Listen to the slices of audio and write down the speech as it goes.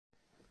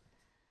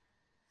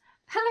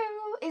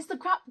it's the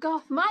Crap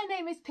Goth. My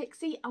name is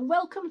Pixie and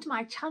welcome to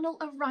my channel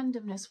of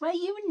randomness where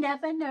you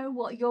never know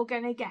what you're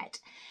gonna get.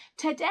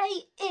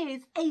 Today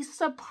is a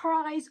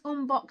surprise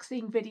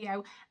unboxing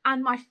video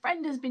and my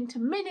friend has been to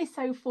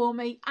Miniso for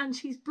me and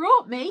she's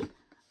brought me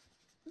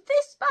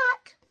this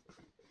back.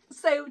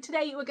 So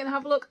today we're going to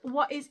have a look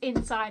what is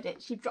inside it.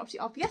 She dropped it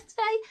off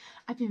yesterday.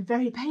 I've been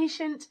very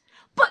patient,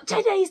 but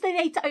today's the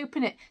day to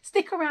open it.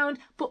 Stick around,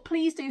 but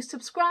please do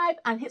subscribe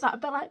and hit that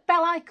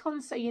bell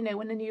icon so you know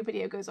when a new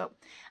video goes up.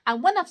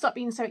 And when I've stopped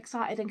being so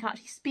excited and can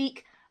actually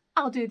speak,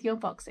 I'll do the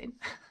unboxing.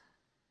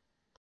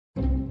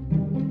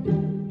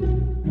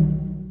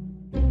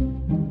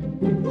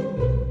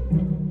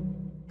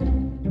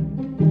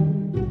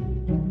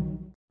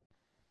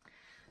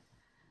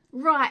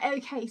 Right,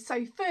 okay,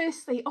 so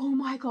firstly, oh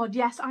my god,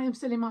 yes, I am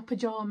still in my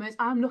pyjamas.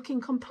 I'm looking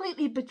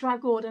completely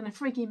bedraggled and a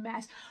frigging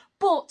mess.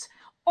 But,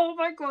 oh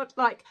my god,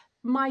 like,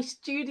 my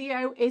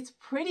studio is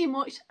pretty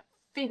much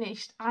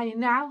finished. I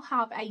now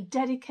have a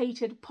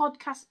dedicated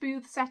podcast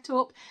booth set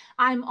up.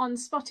 I'm on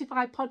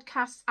Spotify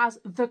podcasts as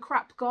The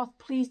Crap Goth.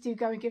 Please do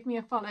go and give me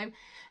a follow.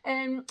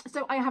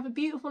 So I have a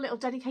beautiful little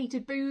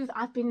dedicated booth.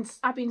 I've been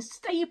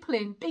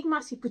stapling big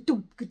massive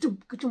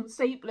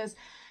staplers.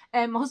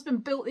 My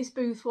husband built this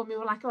booth for me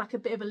with like a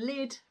bit of a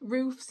lid,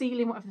 roof,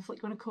 ceiling, whatever the fuck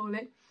you want to call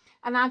it.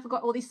 And I've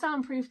got all these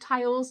soundproof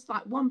tiles,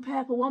 like one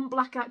purple, one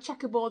black, out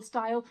checkerboard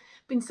style.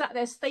 Been sat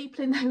there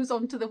stapling those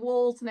onto the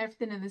walls and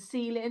everything and the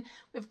ceiling.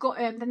 We've got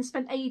then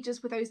spent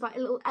ages with those like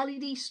little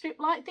LED strip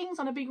light things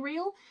on a big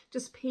reel,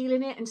 just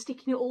peeling it and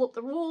sticking it all up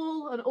the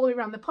wall and all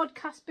around the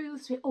podcast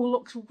booth. So it all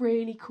looks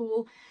really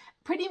cool.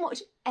 Pretty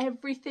much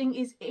everything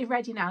is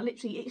ready now.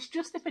 Literally, it's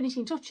just the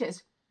finishing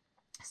touches.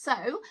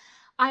 So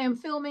I am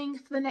filming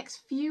for the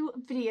next few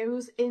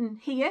videos in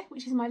here,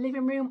 which is my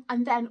living room,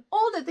 and then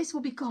all of this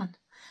will be gone.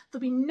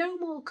 There'll be no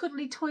more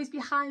cuddly toys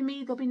behind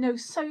me, there'll be no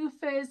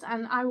sofas,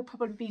 and I will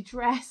probably be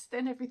dressed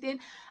and everything,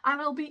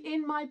 and I'll be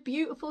in my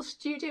beautiful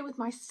studio with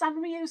my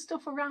Sanrio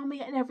stuff around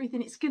me and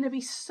everything. It's going to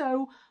be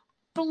so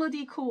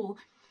bloody cool.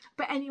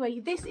 But anyway,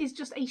 this is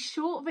just a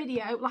short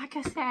video. Like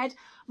I said,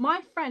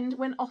 my friend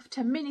went off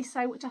to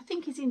Miniso, which I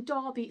think is in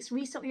Derby. It's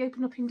recently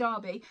opened up in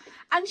Derby.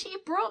 And she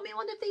brought me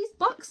one of these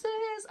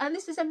boxes. And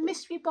this is a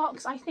mystery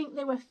box. I think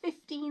they were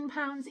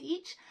 £15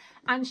 each.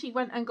 And she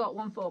went and got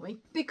one for me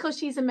because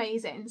she's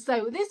amazing.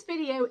 So this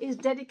video is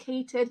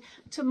dedicated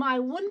to my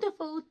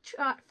wonderful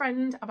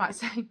friend. I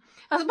was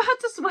about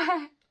to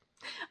swear.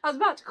 I was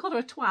about to call her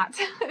a twat.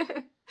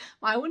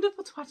 My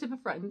wonderful twat of a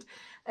friend,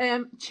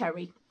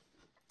 Cherry,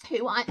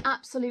 who I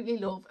absolutely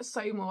love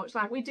so much.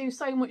 Like, we do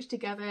so much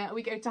together.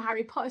 We go to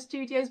Harry Potter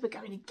Studios. We're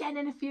going again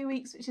in a few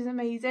weeks, which is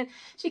amazing.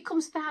 She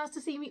comes to the house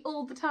to see me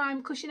all the time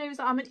because she knows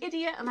that I'm an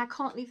idiot and I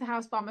can't leave the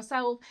house by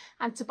myself.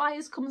 And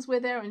Tobias comes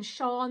with her and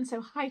Sean,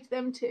 so hi to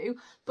them too.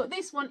 But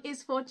this one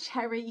is for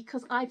Cherry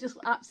because I just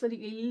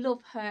absolutely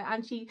love her,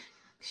 and she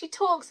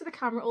talks to the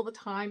camera all the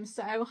time.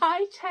 So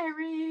hi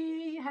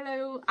Cherry,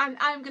 hello. And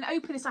I'm going to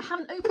open this. I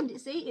haven't opened it,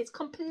 see, it's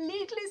completely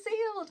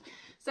sealed.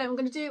 So I'm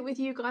going to do it with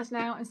you guys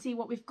now and see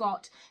what we've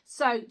got.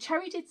 So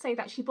Cherry did say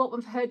that she bought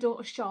one for her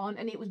daughter Sean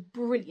and it was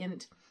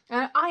brilliant.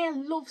 I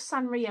love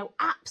Sanrio,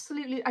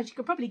 absolutely. As you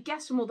can probably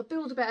guess from all the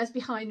Build-A-Bears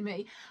behind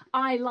me,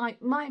 I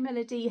like My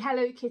Melody,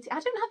 Hello Kitty. I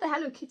don't have the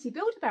Hello Kitty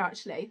Build-A-Bear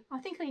actually. I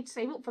think I need to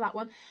save up for that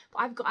one.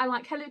 But I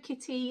like Hello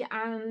Kitty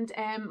and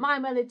My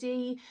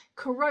Melody,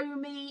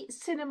 Kuromi,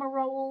 Cinema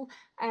Roll.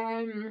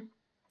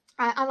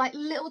 I like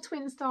Little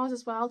Twin Stars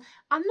as well.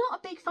 I'm not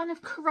a big fan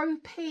of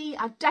Kuropi.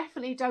 I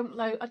definitely don't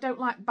like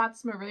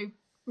Badsmaru.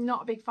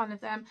 Not a big fan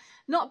of them.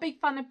 Not a big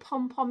fan of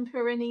Pom Pom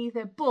Purin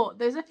either, but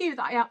there's a few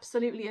that I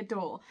absolutely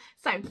adore.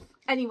 So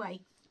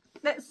anyway,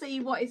 let's see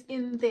what is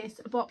in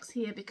this box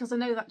here, because I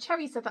know that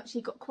Cherry said that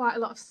she got quite a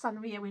lot of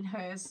Sanrio in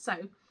hers. So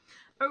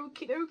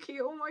okie dokie,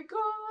 oh my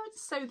god.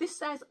 So this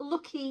says,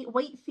 lucky,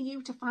 wait for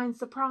you to find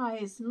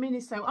surprise,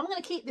 Miniso. I'm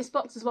going to keep this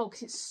box as well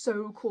because it's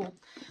so cool.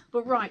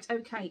 But right,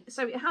 okay,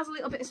 so it has a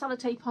little bit of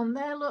sellotape on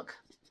there, look.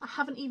 I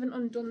haven't even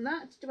undone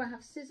that. Do I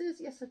have scissors?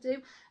 Yes, I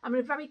do. I'm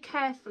going to very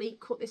carefully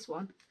cut this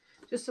one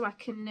just so I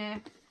can,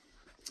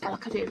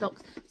 like I do, look,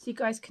 so you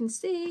guys can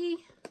see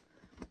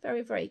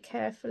very, very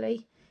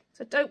carefully.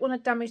 So I don't want to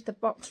damage the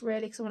box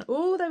really because I want to,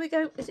 oh, there we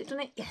go. Is it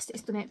done it? Yes,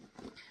 it's done it.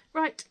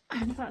 Right,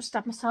 I'm about to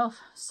stab myself.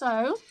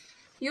 So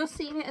you're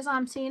seeing it as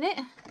I'm seeing it.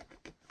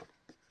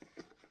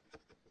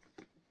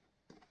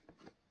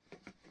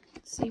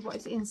 See what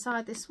is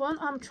inside this one.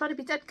 I'm trying to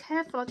be dead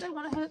careful. I don't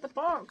want to hurt the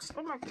box.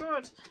 Oh my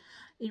god.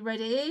 Are you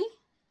ready?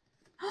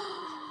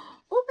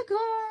 Oh my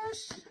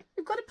gosh.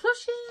 We've got a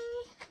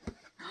plushie.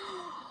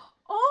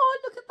 Oh,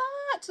 look at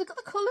that. Look at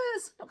the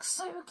colours. Looks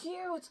so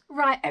cute.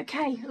 Right,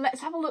 okay.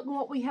 Let's have a look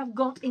what we have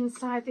got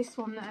inside this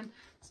one then.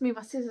 Let's move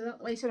my scissors out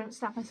the way so I don't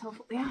stab myself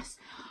up the ass.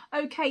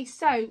 Okay,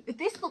 so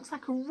this looks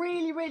like a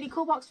really, really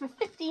cool box for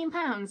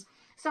 £15.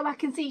 So I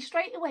can see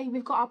straight away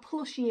we've got our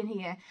plushie in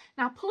here.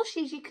 Now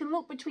plushies, you can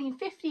look between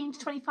 £15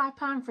 to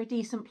 £25 for a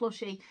decent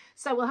plushie.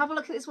 So we'll have a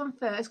look at this one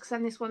first because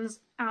then this one's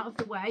out of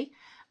the way.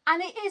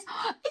 And it's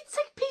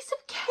a piece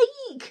of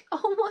cake.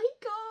 Oh my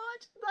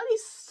god, that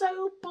is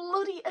so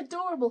bloody adorable.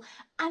 adorable.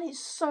 And it's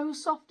so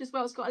soft as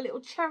well. It's got a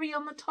little cherry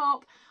on the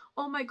top.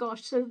 Oh my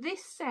gosh. So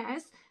this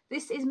says,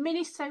 this is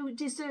Miniso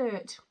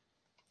dessert.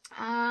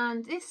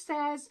 And this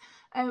says,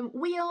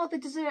 we are the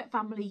dessert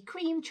family,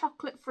 cream,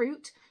 chocolate,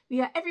 fruit.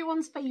 We are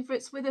everyone's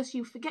favourites. With us,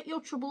 you forget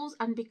your troubles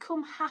and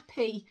become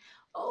happy.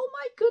 Oh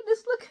my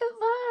goodness, look at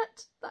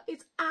that. That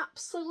is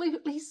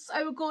absolutely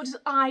so good.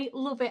 I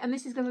love it. And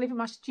this is going to live in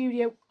my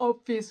studio,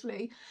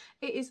 obviously.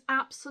 It is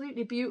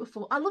absolutely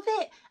beautiful. I love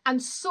it.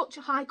 And such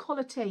high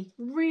quality.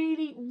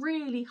 Really,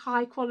 really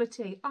high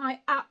quality. I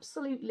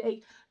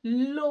absolutely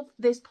love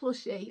this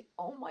plushie.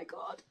 Oh my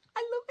God,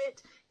 I love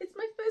it. It's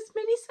my first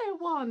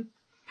Miniso one.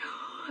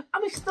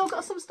 And we've still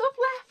got some stuff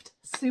left.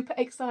 Super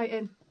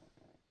exciting.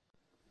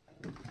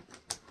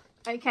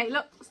 Okay,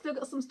 look, still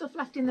got some stuff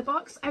left in the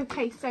box.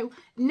 Okay, so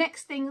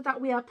next thing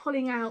that we are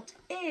pulling out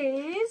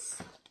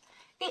is,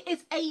 it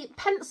is a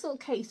pencil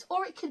case,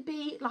 or it could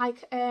be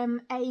like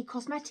a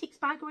cosmetics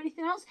bag or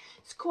anything else.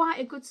 It's quite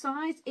a good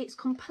size. It's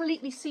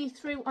completely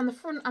see-through on the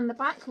front and the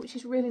back, which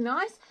is really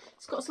nice.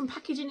 It's got some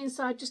packaging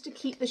inside just to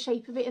keep the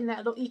shape of it in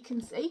there. Look, you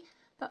can see.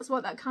 That's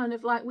what that kind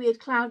of like weird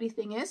cloudy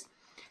thing is.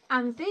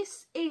 And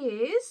this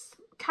is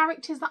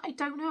characters that I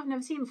don't know, I've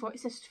never seen before.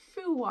 It says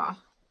Fua.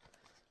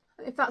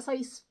 If that's how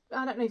you,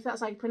 I don't know if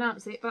that's how you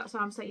pronounce it, but that's how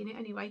I'm saying it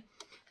anyway.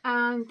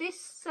 And this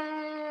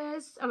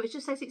says, oh, it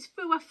just says it's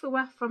Fua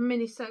Fua from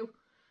Miniso.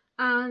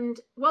 And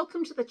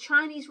welcome to the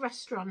Chinese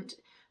restaurant.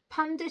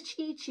 Panda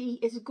Chi Chi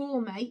is a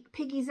gourmet.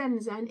 Piggy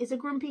Zen Zen is a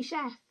grumpy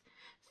chef.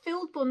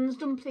 Filled buns,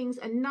 dumplings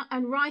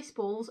and rice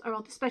balls are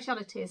other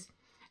specialities.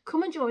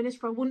 Come and join us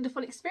for a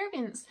wonderful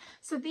experience.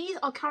 So these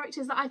are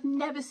characters that I've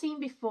never seen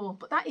before,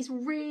 but that is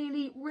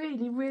really,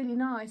 really, really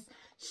nice.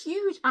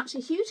 Huge,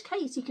 actually huge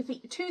case. You can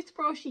fit your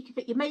toothbrush, you can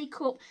fit your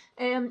makeup,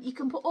 you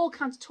can put all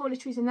kinds of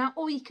toiletries in that,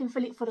 or you can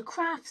fill it full of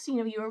crafts, you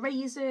know, your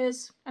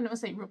erasers, I don't want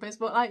to say rubbers,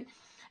 but like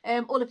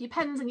all of your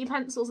pens and your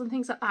pencils and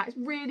things like that. It's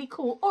really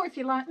cool. Or if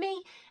you're like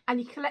me and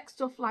you collect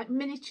stuff like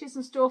miniatures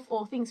and stuff,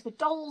 or things for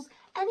dolls,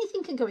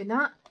 anything can go in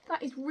that.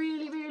 That is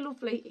really, really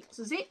lovely. It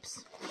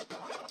zips,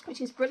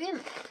 which is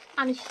brilliant.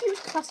 And a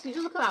huge capacity.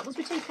 Just look at that. Once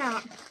we take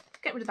out,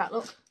 get rid of that,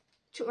 look.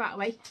 Chuck that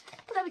away.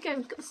 But there we go.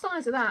 Look at the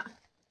size of that.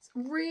 It's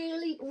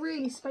really,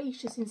 really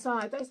spacious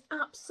inside. That is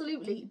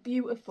absolutely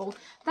beautiful.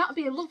 That would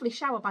be a lovely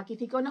shower bag if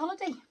you go on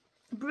holiday.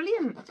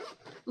 Brilliant.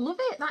 Love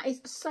it. That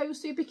is so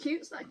super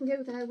cute. So that can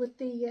go there with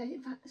the,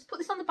 in fact, let's put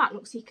this on the back,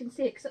 look, so you can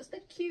see it, because that's so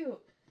cute.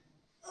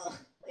 Oh,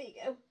 there you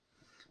go.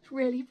 It's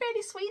really,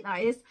 really sweet,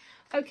 that is.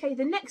 Okay,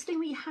 the next thing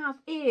we have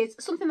is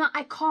something that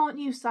I can't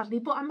use, sadly,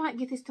 but I might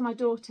give this to my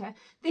daughter.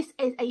 This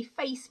is a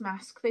face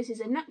mask. This is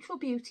a Natural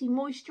Beauty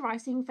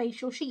Moisturising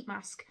Facial Sheet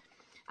Mask.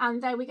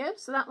 And there we go.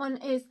 So that one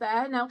is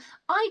there. Now,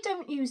 I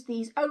don't use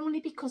these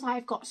only because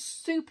I've got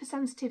super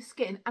sensitive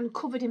skin and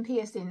covered in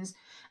piercings.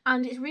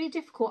 And it's really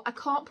difficult. I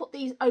can't put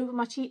these over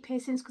my cheek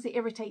piercings because it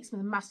irritates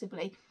me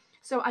massively.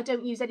 So I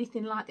don't use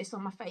anything like this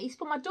on my face.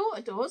 But my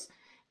daughter does.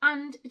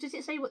 And does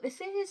it say what this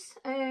is?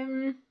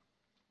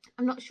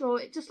 I'm not sure.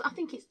 It just, I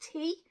think it's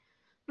tea.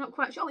 Not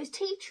quite sure. Oh, it's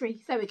tea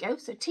tree. There we go.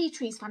 So tea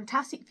tree is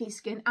fantastic for your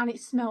skin and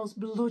it smells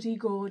bloody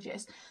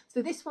gorgeous.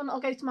 So this one I'll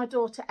go to my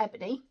daughter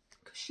Ebony,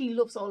 because she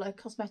loves all her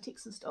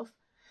cosmetics and stuff.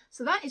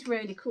 So that is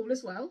really cool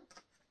as well.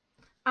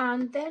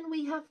 And then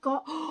we have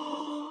got,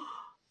 oh,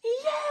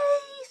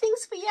 yay,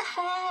 things for your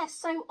hair.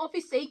 So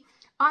obviously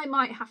I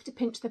might have to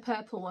pinch the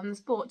purple ones,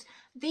 but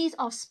these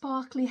are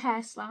sparkly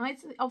hair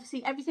slides.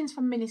 Obviously everything's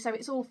from Miniso, so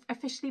it's all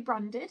officially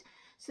branded.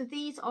 So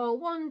these are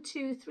 1,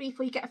 2, 3,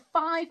 4. You get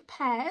 5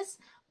 pairs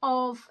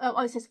of,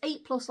 oh, it says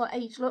 8+ like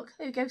age, look.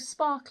 There we go,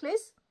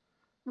 sparklies,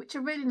 which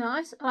are really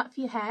nice, like for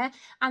your hair.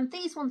 And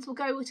these ones will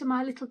go to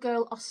my little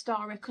girl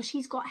Ostara, because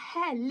she's got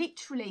hair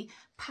literally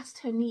past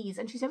her knees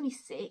and she's only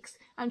 6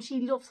 and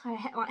she loves her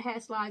hair, like hair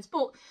slides.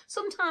 But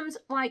sometimes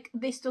like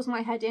this does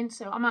my head in,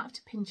 so I might have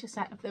to pinch a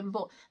set of them.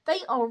 But they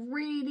are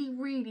really,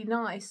 really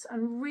nice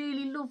and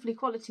really lovely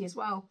quality as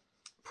well.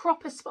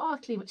 Proper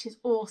sparkly, which is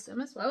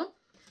awesome as well.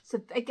 So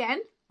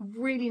again,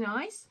 really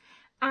nice.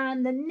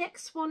 And the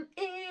next one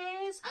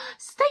is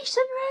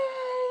stationery.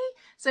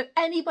 So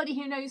anybody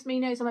who knows me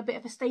knows I'm a bit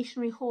of a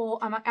stationery whore,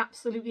 and I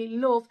absolutely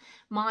love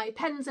my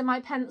pens and my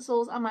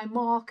pencils and my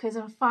markers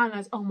and fine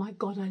liners. Oh my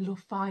God, I love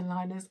fine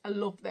liners. I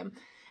love them.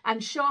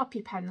 And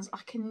Sharpie pens. I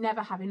can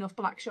never have enough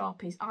black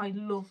Sharpies. I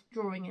love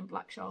drawing in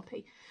black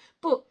Sharpie.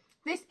 But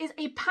this is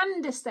a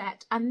panda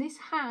set, and this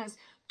has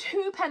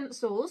 2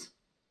 pencils,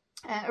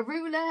 a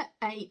ruler,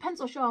 a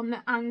pencil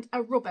sharpener and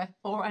a rubber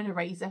or an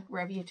eraser,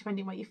 wherever you're,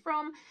 depending where you're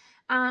from.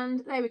 And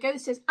there we go. It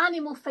says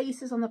animal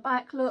faces on the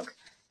back, look.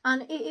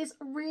 And it is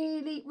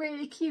really,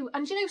 really cute.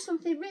 And do you know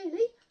something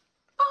really?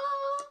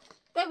 Ah,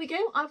 there we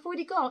go. I've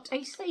already got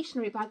a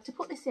stationery bag to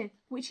put this in,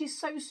 which is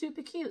so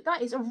super cute.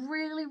 That is a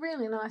really,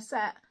 really nice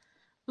set.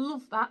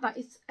 Love that. That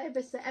is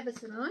ever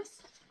so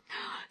nice.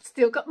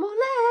 Still got more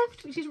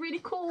left, which is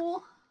really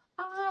cool.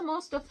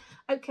 More stuff.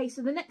 Okay,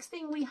 so the next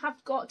thing we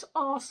have got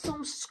are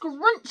some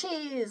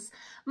scrunchies.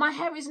 My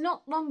hair is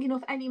not long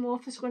enough anymore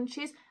for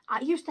scrunchies. I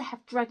used to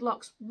have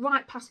dreadlocks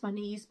right past my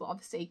knees, but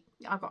obviously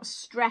I got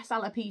stress,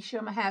 alopecia,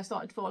 and my hair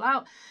started to fall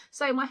out.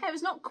 So my hair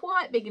is not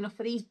quite big enough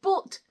for these,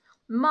 but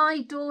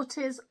my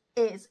daughter's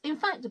is. In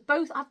fact,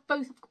 both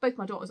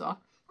my daughters are.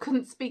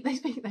 Couldn't speak, they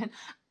speak then.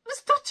 I'm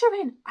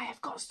stuttering. I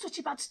have got such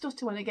a bad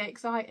stutter when I get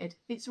excited.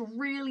 It's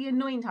really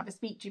annoying to have a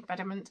speech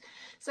impediment.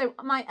 So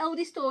my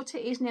eldest daughter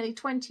is nearly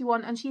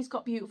 21 and she's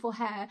got beautiful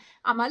hair.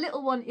 And my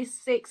little one is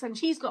 6 and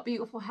she's got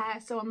beautiful hair.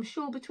 So I'm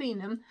sure between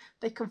them,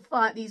 they can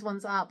fight these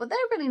ones out. But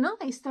they're really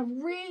nice. They're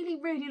really,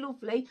 really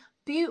lovely.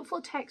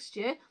 Beautiful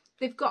texture.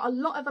 They've got a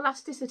lot of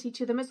elasticity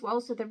to them as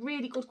well. So they're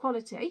really good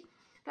quality.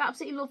 They're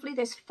absolutely lovely.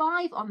 There's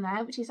 5 on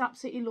there, which is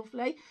absolutely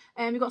lovely.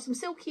 We've got some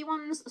silky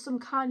ones, some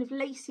kind of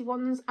lacy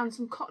ones, and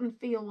some cotton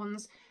feel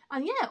ones.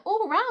 And yeah,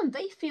 all around,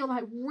 they feel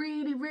like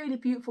really, really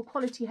beautiful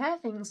quality hair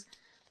things,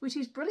 which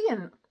is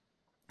brilliant.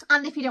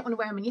 And if you don't want to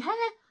wear them in your hair,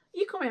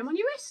 you can wear them on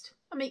your wrist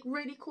and make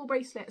really cool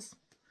bracelets.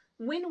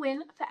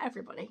 Win-win for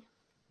everybody.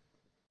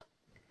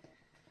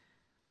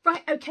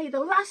 Right, okay,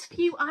 the last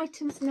few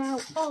items now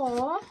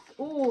are,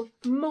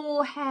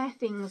 more hair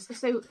things.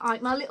 So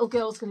my little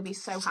girl's going to be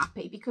so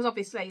happy because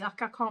obviously, like,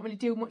 I can't really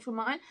do much with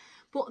mine.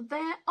 But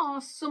there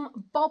are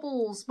some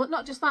bobbles, but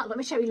not just that. Let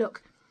me show you,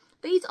 look.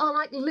 These are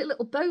like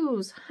little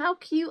bows. How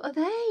cute are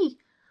they?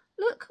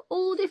 Look,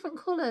 all different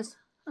colours.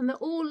 And they're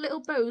all little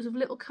bows with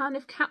little kind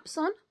of caps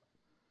on.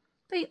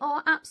 They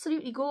are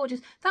absolutely gorgeous.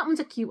 That one's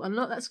a cute one,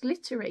 look, that's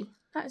glittery.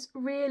 That's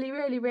really,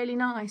 really, really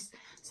nice.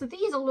 So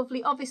these are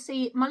lovely.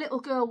 Obviously, my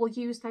little girl will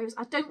use those.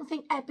 I don't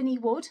think Ebony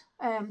would,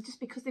 just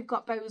because they've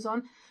got bows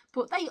on.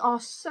 But they are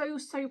so,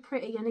 so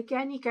pretty. And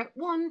again, you get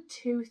 1,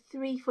 2,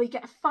 3, 4. You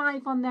get a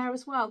 5 on there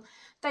as well.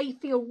 They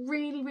feel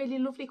really, really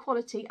lovely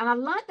quality. And I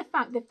like the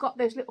fact they've got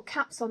those little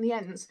caps on the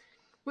ends,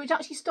 which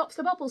actually stops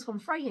the bubbles from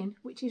fraying,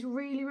 which is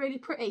really, really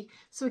pretty.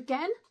 So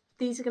again,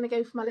 these are going to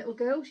go for my little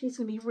girl. She's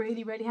going to be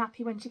really, really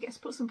happy when she gets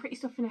to put some pretty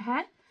stuff in her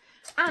hair.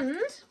 And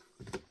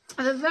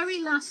the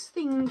very last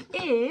thing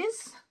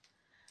is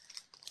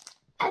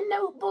a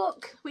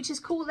notebook, which is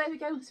cool. There we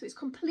go. So it's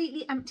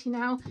completely empty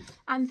now.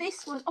 And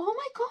this was, oh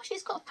my gosh,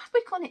 it's got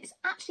fabric on it. It's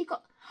actually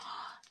got,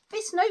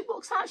 this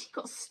notebook's actually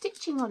got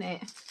stitching on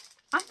it.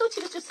 I thought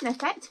it was just an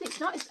effect, and it's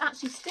not. It's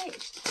actually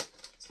stitched.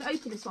 So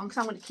open this one because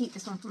I want to keep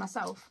this one for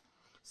myself.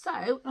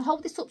 So I'll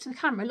hold this up to the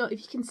camera. Look,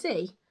 if you can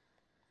see.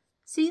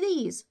 See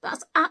these?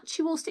 That's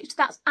actual stitch.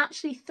 That's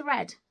actually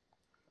thread.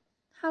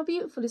 How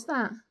beautiful is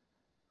that?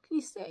 Can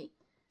you see?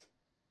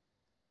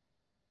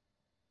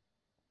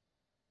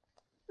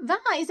 That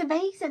is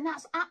amazing.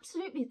 That's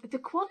absolutely, the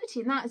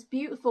quality in that is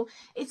beautiful.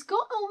 It's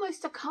got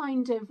almost a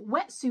kind of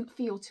wetsuit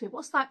feel to it.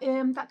 What's that?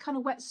 That kind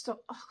of wet stuff.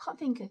 Oh, I can't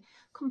think of.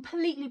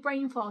 Completely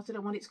brain farted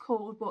on what it's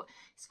called, but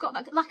it's got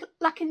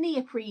like a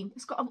neoprene.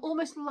 It's got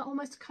almost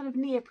a kind of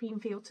neoprene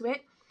feel to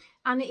it,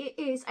 and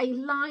it is a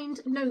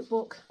lined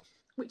notebook,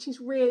 which is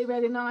really,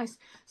 really nice.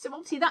 So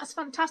obviously that's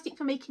fantastic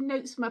for making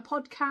notes for my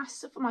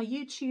podcast, for my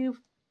YouTube,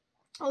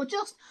 or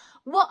just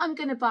what I'm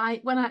going to buy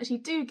when I actually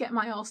do get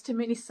my arse to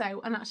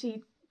Miniso and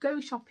actually go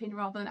shopping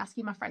rather than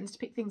asking my friends to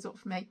pick things up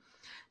for me.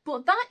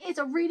 But that is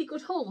a really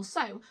good haul.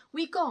 So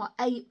we got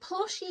a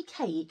plushie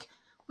cake.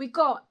 We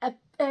got a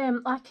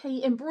like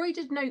a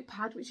embroidered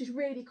notepad, which is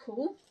really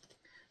cool.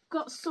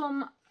 Got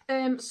some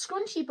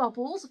scrunchy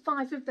bubbles,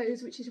 5 of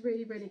those, which is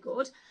really, really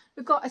good.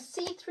 We've got a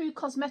see-through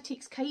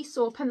cosmetics case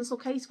or pencil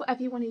case,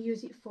 whatever you want to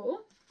use it for.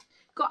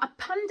 Got a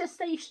panda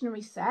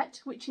stationery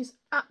set, which is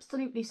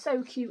absolutely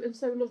so cute and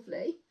so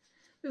lovely.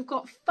 We've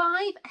got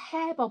 5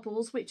 hair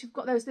bubbles, which have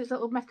got those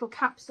little metal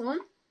caps on.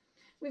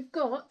 We've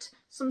got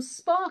some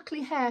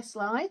sparkly hair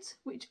slides,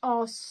 which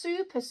are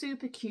super,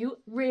 super cute.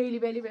 Really,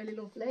 really, really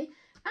lovely.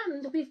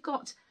 And we've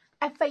got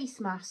a face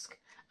mask.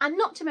 And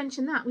not to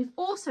mention that, we've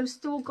also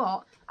still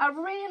got a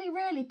really,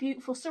 really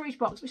beautiful storage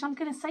box, which I'm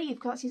going to save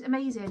because that's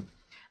amazing.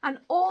 And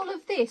all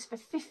of this for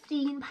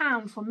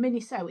 £15 from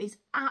Miniso is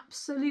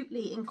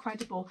absolutely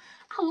incredible.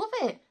 I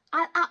love it.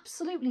 I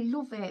absolutely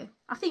love it.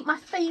 I think my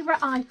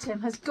favourite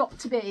item has got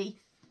to be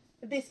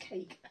this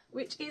cake,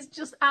 which is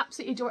just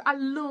absolutely adorable. I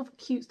love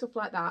cute stuff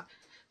like that.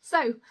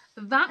 So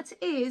that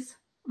is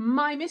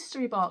my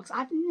mystery box.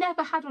 I've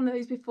never had one of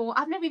those before.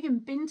 I've never even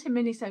been to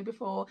Miniso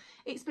before.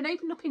 It's been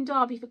opened up in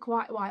Derby for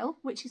quite a while,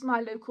 which is my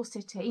local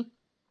city.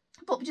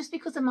 But just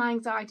because of my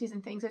anxieties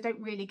and things, I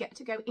don't really get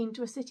to go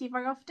into a city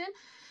very often.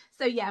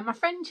 So yeah, my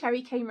friend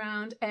Cherry came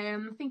round, I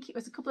think it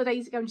was a couple of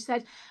days ago, and she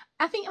said,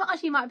 I think it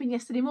actually might have been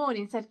yesterday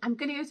morning, said, I'm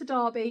going to go to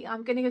Derby,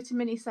 I'm going to go to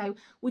Miniso,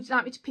 would you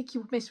like me to pick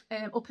you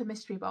up a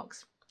mystery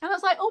box? And I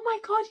was like, oh my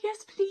God,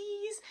 yes,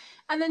 please.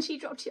 And then she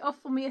dropped it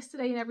off for me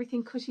yesterday and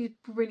everything because she's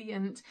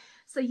brilliant.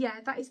 So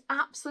yeah, that is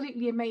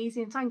absolutely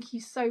amazing. Thank you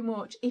so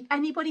much. If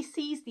anybody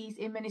sees these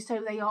in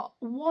Miniso, they are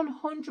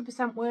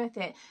 100% worth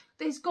it.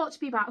 There's got to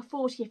be about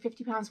 40 or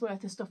 £50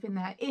 worth of stuff in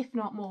there, if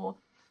not more.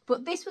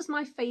 But this was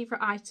my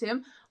favourite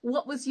item.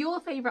 What was your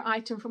favourite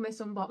item from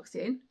this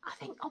unboxing? I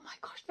think, oh my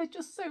gosh, they're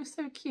just so,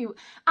 so cute.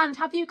 And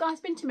have you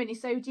guys been to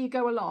Miniso? Do you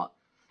go a lot?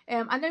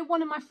 I know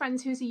one of my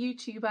friends who's a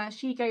YouTuber,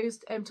 she goes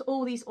to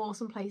all these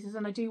awesome places,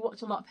 and I do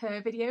watch a lot of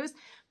her videos,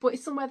 but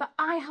it's somewhere that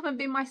I haven't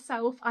been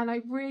myself and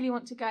I really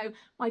want to go.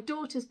 My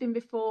daughter's been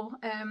before,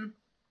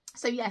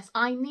 so yes,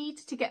 I need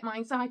to get my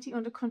anxiety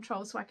under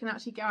control so I can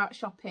actually go out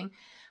shopping.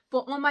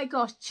 But oh my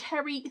gosh,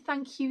 Cherry,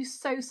 thank you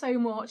so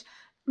much.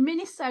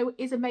 Miniso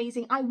is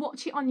amazing. I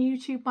watch it on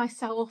YouTube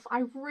myself.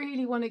 I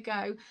really want to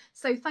go.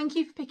 So thank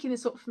you for picking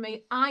this up for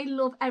me. I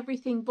love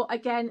everything, but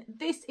again,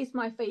 this is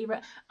my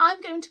favourite. I'm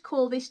going to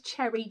call this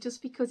Cherry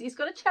just because it's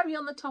got a cherry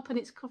on the top and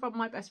it's from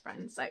my best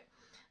friend. So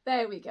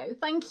there we go.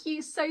 Thank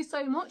you so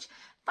much.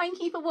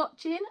 Thank you for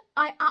watching.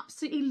 I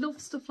absolutely love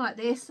stuff like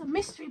this.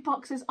 Mystery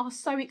boxes are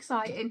so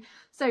exciting.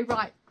 So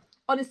right,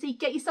 honestly,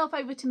 get yourself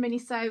over to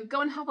Miniso,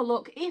 go and have a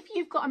look. If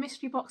you've got a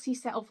mystery box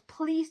yourself,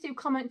 please do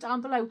comment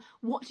down below.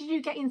 What did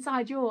you get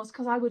inside yours?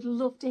 Because I would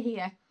love to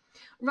hear.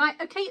 Right,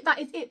 okay,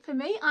 that is it for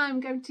me. I'm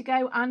going to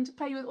go and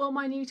play with all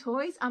my new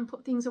toys and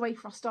put things away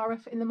for Ostara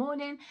in the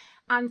morning.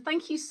 And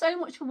thank you so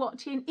much for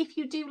watching. If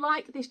you do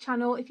like this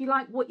channel, if you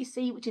like what you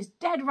see, which is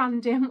dead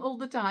random all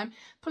the time,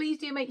 please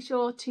do make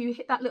sure to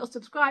hit that little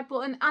subscribe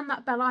button and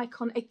that bell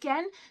icon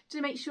again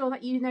to make sure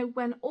that you know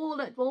when all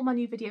my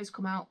new videos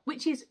come out,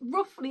 which is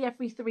roughly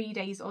every 3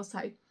 days or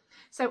so.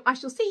 So I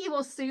shall see you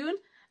all soon.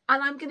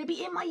 And I'm going to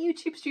be in my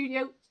YouTube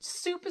studio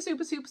super soon.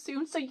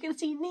 So you're going to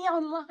see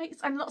neon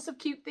lights and lots of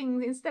cute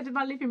things instead of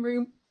my living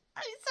room.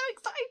 And it's so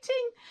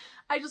exciting.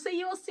 I shall see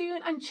you all soon.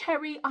 And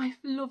Cherry, I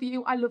love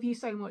you. I love you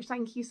so much.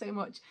 Thank you so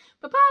much.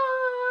 Bye-bye.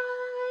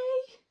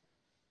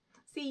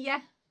 See ya.